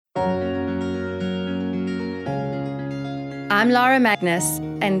I'm Lara Magnus,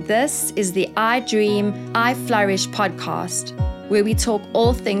 and this is the I Dream, I Flourish podcast, where we talk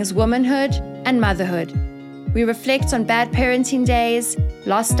all things womanhood and motherhood. We reflect on bad parenting days,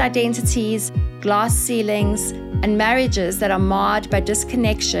 lost identities, glass ceilings, and marriages that are marred by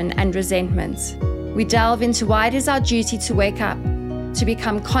disconnection and resentment. We delve into why it is our duty to wake up, to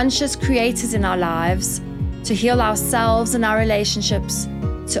become conscious creators in our lives, to heal ourselves and our relationships,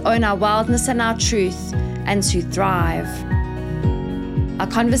 to own our wildness and our truth, and to thrive. Our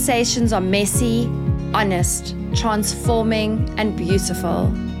conversations are messy, honest, transforming, and beautiful.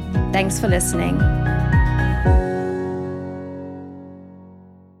 Thanks for listening.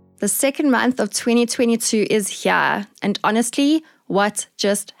 The second month of 2022 is here, and honestly, what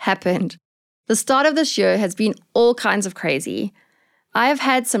just happened? The start of this year has been all kinds of crazy. I have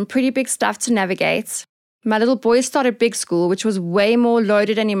had some pretty big stuff to navigate. My little boy started big school, which was way more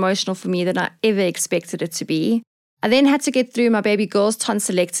loaded and emotional for me than I ever expected it to be. I then had to get through my baby girl's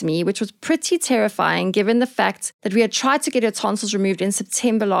tonsillectomy, which was pretty terrifying given the fact that we had tried to get her tonsils removed in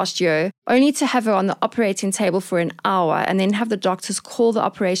September last year, only to have her on the operating table for an hour and then have the doctors call the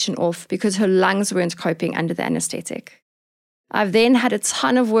operation off because her lungs weren't coping under the anesthetic. I've then had a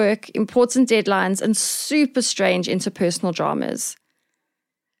ton of work, important deadlines, and super strange interpersonal dramas.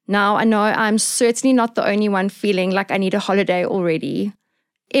 Now, I know I'm certainly not the only one feeling like I need a holiday already.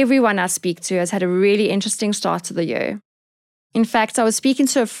 Everyone I speak to has had a really interesting start to the year. In fact, I was speaking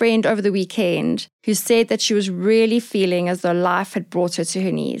to a friend over the weekend who said that she was really feeling as though life had brought her to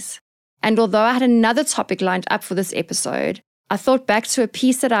her knees. And although I had another topic lined up for this episode, I thought back to a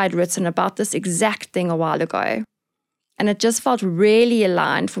piece that I had written about this exact thing a while ago. And it just felt really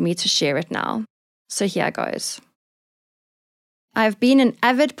aligned for me to share it now. So here goes. I've been an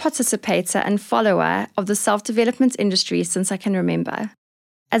avid participator and follower of the self-development industry since I can remember.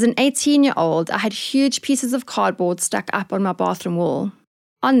 As an 18-year-old, I had huge pieces of cardboard stuck up on my bathroom wall.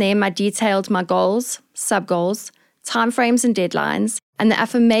 On them, I detailed my goals, sub-goals, timeframes and deadlines, and the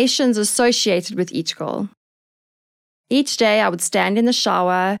affirmations associated with each goal. Each day, I would stand in the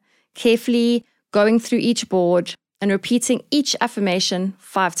shower, carefully going through each board and repeating each affirmation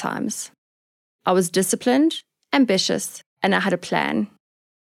 5 times. I was disciplined, ambitious, and I had a plan.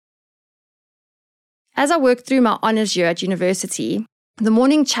 As I worked through my honours year at university, the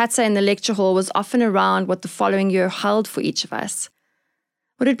morning chatter in the lecture hall was often around what the following year held for each of us.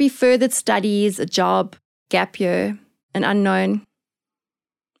 Would it be furthered studies, a job, gap year, an unknown?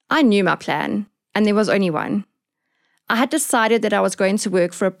 I knew my plan, and there was only one. I had decided that I was going to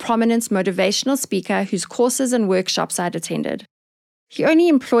work for a prominent motivational speaker whose courses and workshops I had attended. He only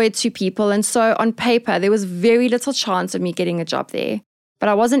employed 2 people, and so on paper, there was very little chance of me getting a job there. But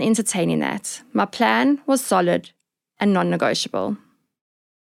I wasn't entertaining that. My plan was solid and non-negotiable.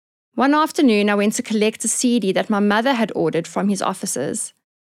 One afternoon, I went to collect a CD that my mother had ordered from his offices.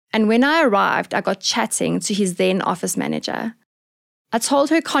 And when I arrived, I got chatting to his then office manager. I told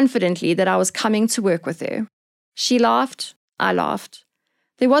her confidently that I was coming to work with her. She laughed, I laughed.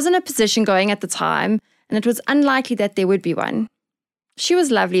 There wasn't a position going at the time, and it was unlikely that there would be one. She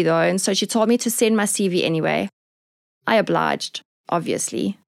was lovely though, and so she told me to send my CV anyway. I obliged,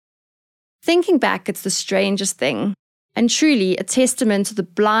 obviously. Thinking back, it's the strangest thing, and truly a testament to the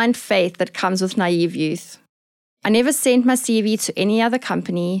blind faith that comes with naive youth. I never sent my CV to any other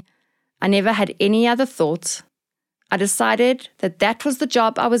company. I never had any other thought. I decided that that was the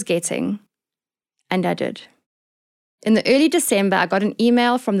job I was getting, and I did. In the early December, I got an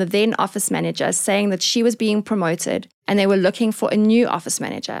email from the then office manager saying that she was being promoted and they were looking for a new office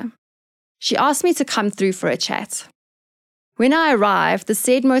manager. She asked me to come through for a chat. When I arrived, the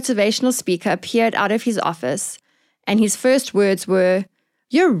said motivational speaker appeared out of his office, and his first words were,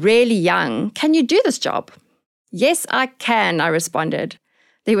 "You're really young. Can you do this job?" "Yes, I can," I responded.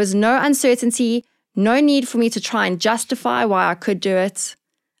 There was no uncertainty, no need for me to try and justify why I could do it.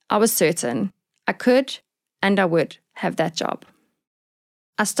 I was certain I could and I would have that job.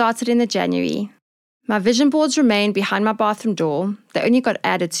 I started in the January. My vision boards remained behind my bathroom door. They only got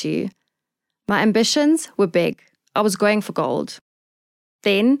added to. My ambitions were big. I was going for gold.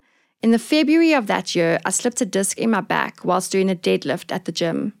 Then, in the February of that year, I slipped a disc in my back whilst doing a deadlift at the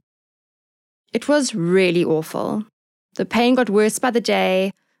gym. It was really awful. The pain got worse by the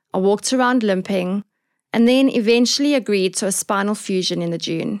day. I walked around limping, and then eventually agreed to a spinal fusion in the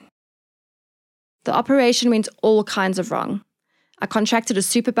June. The operation went all kinds of wrong. I contracted a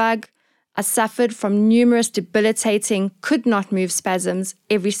superbug. I suffered from numerous debilitating, could-not-move spasms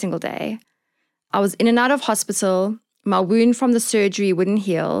every single day. I was in and out of hospital. My wound from the surgery wouldn't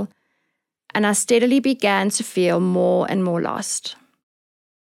heal, and I steadily began to feel more and more lost.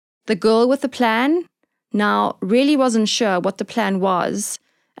 The girl with the plan now really wasn't sure what the plan was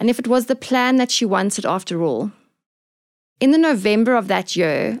and if it was the plan that she wanted after all. In the November of that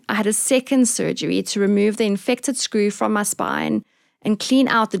year, I had a second surgery to remove the infected screw from my spine and clean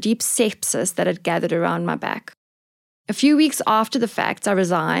out the deep sepsis that had gathered around my back. A few weeks after the fact, I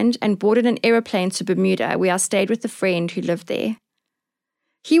resigned and boarded an aeroplane to Bermuda, where I stayed with a friend who lived there.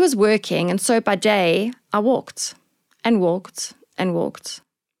 He was working, and so by day, I walked and walked and walked.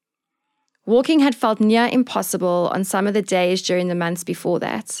 Walking had felt near impossible on some of the days during the months before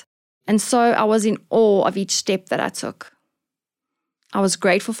that, and so I was in awe of each step that I took. I was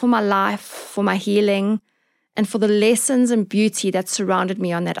grateful for my life, for my healing, and for the lessons and beauty that surrounded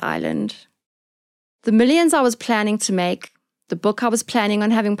me on that island. The millions I was planning to make, the book I was planning on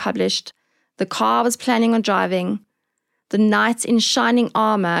having published, the car I was planning on driving, the knight in shining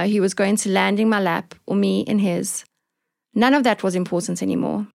armor who was going to land in my lap or me in his, none of that was important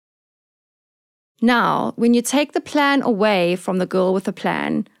anymore. Now, when you take the plan away from the girl with the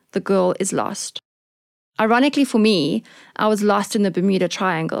plan, the girl is lost. Ironically for me, I was lost in the Bermuda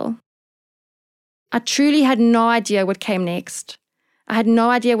Triangle. I truly had no idea what came next. I had no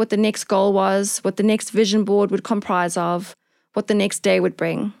idea what the next goal was, what the next vision board would comprise of, what the next day would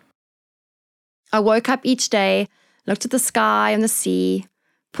bring. I woke up each day, looked at the sky and the sea,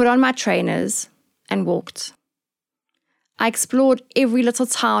 put on my trainers, and walked. I explored every little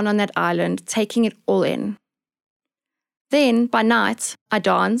town on that island, taking it all in. Then, by night, I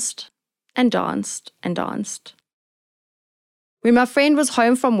danced and danced and danced. When my friend was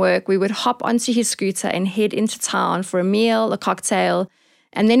home from work, we would hop onto his scooter and head into town for a meal, a cocktail,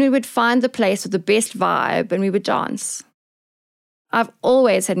 and then we would find the place with the best vibe and we would dance. I've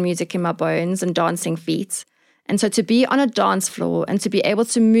always had music in my bones and dancing feet, and so to be on a dance floor and to be able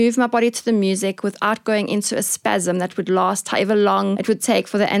to move my body to the music without going into a spasm that would last however long it would take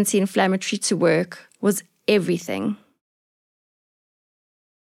for the anti-inflammatory to work was everything.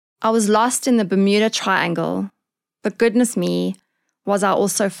 I was lost in the Bermuda Triangle, but goodness me, was I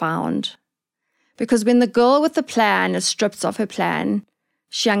also found. Because when the girl with the plan is stripped of her plan,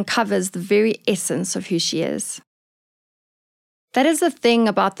 she uncovers the very essence of who she is. That is the thing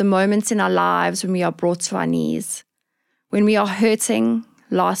about the moments in our lives when we are brought to our knees, when we are hurting,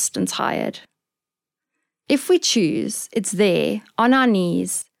 lost, and tired. If we choose, it's there, on our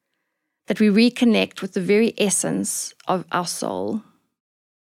knees, that we reconnect with the very essence of our soul.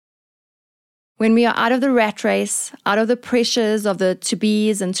 When we are out of the rat race, out of the pressures of the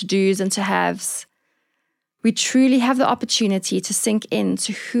to-bes and to-dos and to-haves, we truly have the opportunity to sink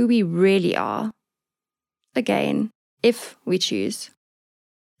into who we really are. Again, if we choose.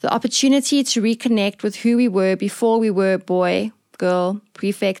 The opportunity to reconnect with who we were before we were boy, girl,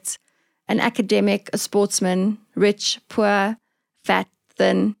 prefect, an academic, a sportsman, rich, poor, fat,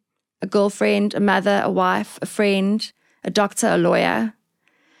 thin, a girlfriend, a mother, a wife, a friend, a doctor, a lawyer.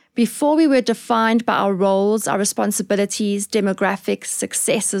 Before we were defined by our roles, our responsibilities, demographics,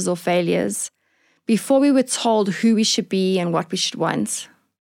 successes or failures. Before we were told who we should be and what we should want.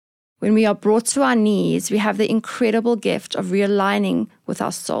 When we are brought to our knees, we have the incredible gift of realigning with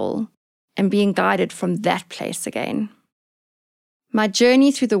our soul and being guided from that place again. My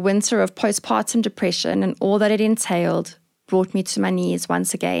journey through the winter of postpartum depression and all that it entailed brought me to my knees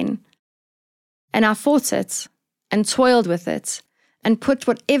once again. And I fought it and toiled with it and put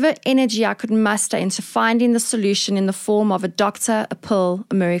whatever energy I could muster into finding the solution in the form of a doctor, a pill,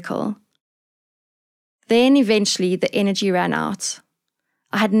 a miracle. Then eventually the energy ran out.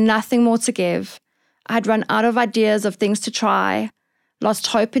 I had nothing more to give. I had run out of ideas of things to try, lost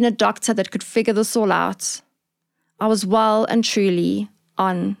hope in a doctor that could figure this all out. I was well and truly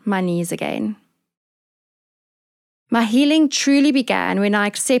on my knees again. My healing truly began when I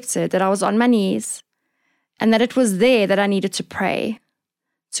accepted that I was on my knees and that it was there that I needed to pray,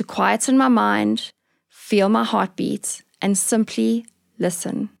 to quieten my mind, feel my heartbeat, and simply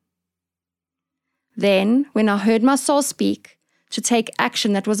listen. Then, when I heard my soul speak, to take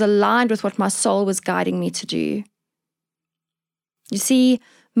action that was aligned with what my soul was guiding me to do. You see,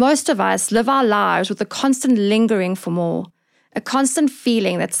 most of us live our lives with a constant lingering for more, a constant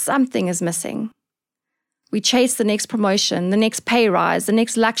feeling that something is missing. We chase the next promotion, the next pay rise, the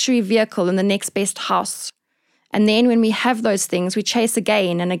next luxury vehicle, and the next best house. And then when we have those things, we chase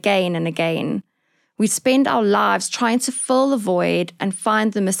again and again and again. We spend our lives trying to fill the void and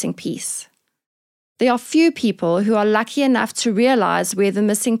find the missing piece. There are few people who are lucky enough to realize where the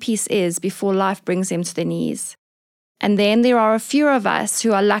missing piece is before life brings them to their knees. And then there are a few of us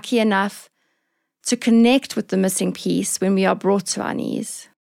who are lucky enough to connect with the missing piece when we are brought to our knees.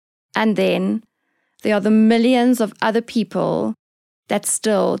 And then there are the millions of other people that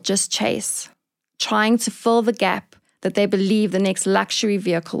still just chase, trying to fill the gap that they believe the next luxury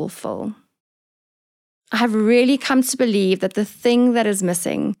vehicle will fill. I have really come to believe that the thing that is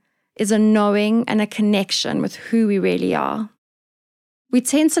missing is a knowing and a connection with who we really are. We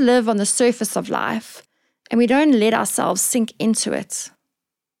tend to live on the surface of life, and we don't let ourselves sink into it.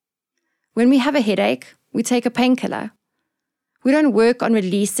 When we have a headache, we take a painkiller. We don't work on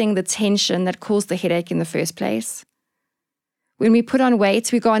releasing the tension that caused the headache in the first place. When we put on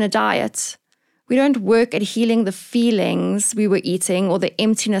weight, we go on a diet. We don't work at healing the feelings we were eating or the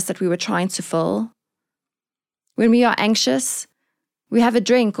emptiness that we were trying to fill. When we are anxious, we have a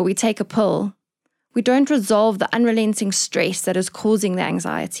drink or we take a pill. We don't resolve the unrelenting stress that is causing the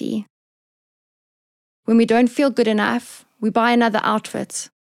anxiety. When we don't feel good enough, we buy another outfit.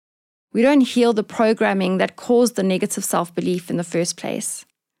 We don't heal the programming that caused the negative self-belief in the first place.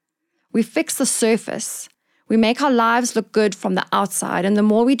 We fix the surface. We make our lives look good from the outside, and the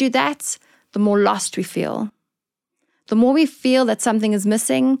more we do that, the more lost we feel. The more we feel that something is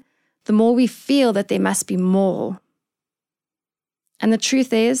missing, the more we feel that there must be more. And the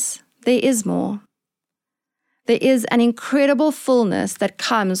truth is, there is more. There is an incredible fullness that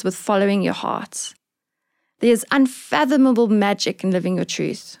comes with following your heart. There is unfathomable magic in living your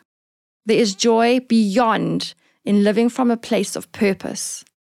truth. There is joy beyond in living from a place of purpose.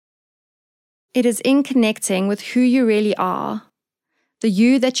 It is in connecting with who you really are, the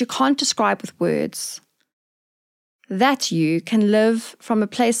you that you can't describe with words. That you can live from a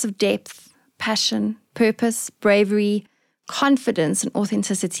place of depth, passion, purpose, bravery, confidence, and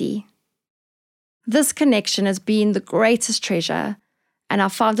authenticity. This connection has been the greatest treasure, and I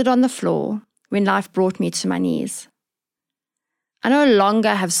found it on the floor when life brought me to my knees. I no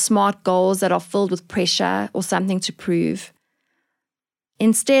longer have smart goals that are filled with pressure or something to prove.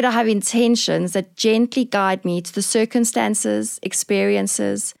 Instead, I have intentions that gently guide me to the circumstances,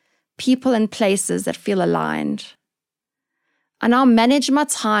 experiences, people, and places that feel aligned. I now manage my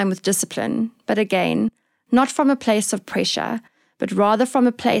time with discipline, but again, not from a place of pressure, but rather from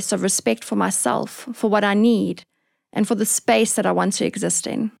a place of respect for myself, for what I need, and for the space that I want to exist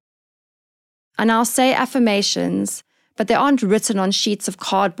in. I now say affirmations, but they aren't written on sheets of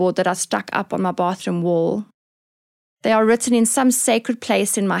cardboard that are stuck up on my bathroom wall. They are written in some sacred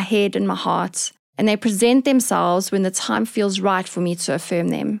place in my head and my heart, and they present themselves when the time feels right for me to affirm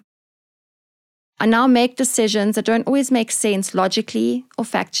them. I now make decisions that don't always make sense logically or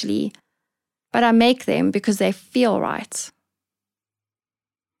factually, but I make them because they feel right.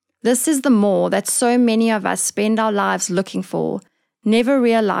 This is the more that so many of us spend our lives looking for, never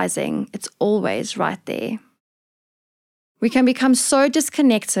realizing it's always right there. We can become so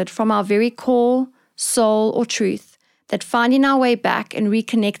disconnected from our very core, soul, or truth that finding our way back and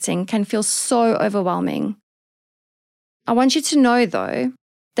reconnecting can feel so overwhelming. I want you to know, though,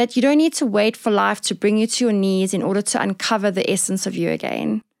 that you don't need to wait for life to bring you to your knees in order to uncover the essence of you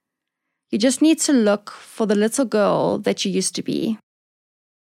again. You just need to look for the little girl that you used to be.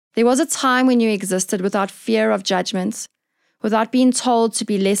 There was a time when you existed without fear of judgment, without being told to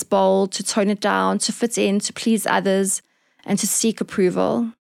be less bold, to tone it down, to fit in, to please others, and to seek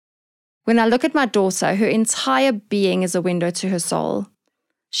approval. When I look at my daughter, her entire being is a window to her soul.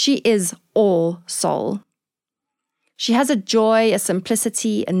 She is all soul. She has a joy, a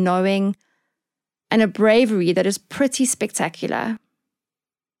simplicity, a knowing, and a bravery that is pretty spectacular.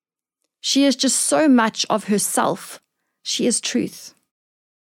 She is just so much of herself. She is truth.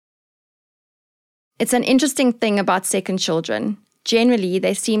 It's an interesting thing about second children. Generally,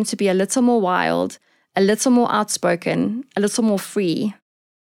 they seem to be a little more wild, a little more outspoken, a little more free.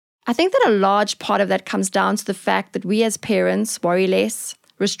 I think that a large part of that comes down to the fact that we as parents worry less,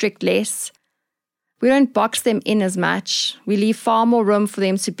 restrict less. We don't box them in as much. We leave far more room for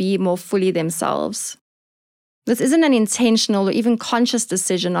them to be more fully themselves. This isn't an intentional or even conscious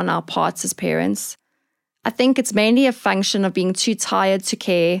decision on our parts as parents. I think it's mainly a function of being too tired to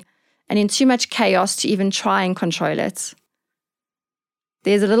care and in too much chaos to even try and control it.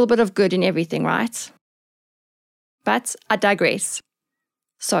 There's a little bit of good in everything, right? But I digress.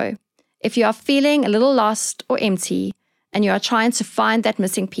 So, if you are feeling a little lost or empty and you are trying to find that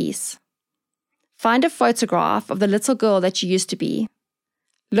missing piece, find a photograph of the little girl that you used to be.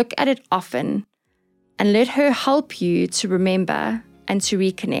 Look at it often and let her help you to remember and to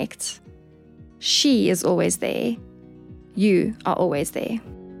reconnect. She is always there. You are always there.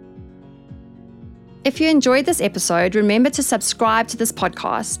 If you enjoyed this episode, remember to subscribe to this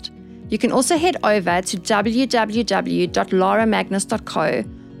podcast. You can also head over to www.laramagnus.co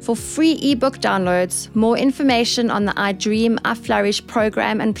for free ebook downloads, more information on the I Dream, I Flourish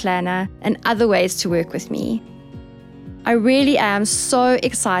program and planner, and other ways to work with me. I really am so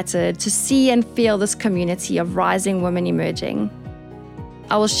excited to see and feel this community of rising women emerging.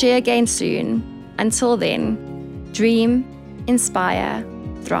 I will share again soon. Until then, dream, inspire,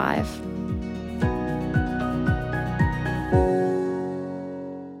 thrive.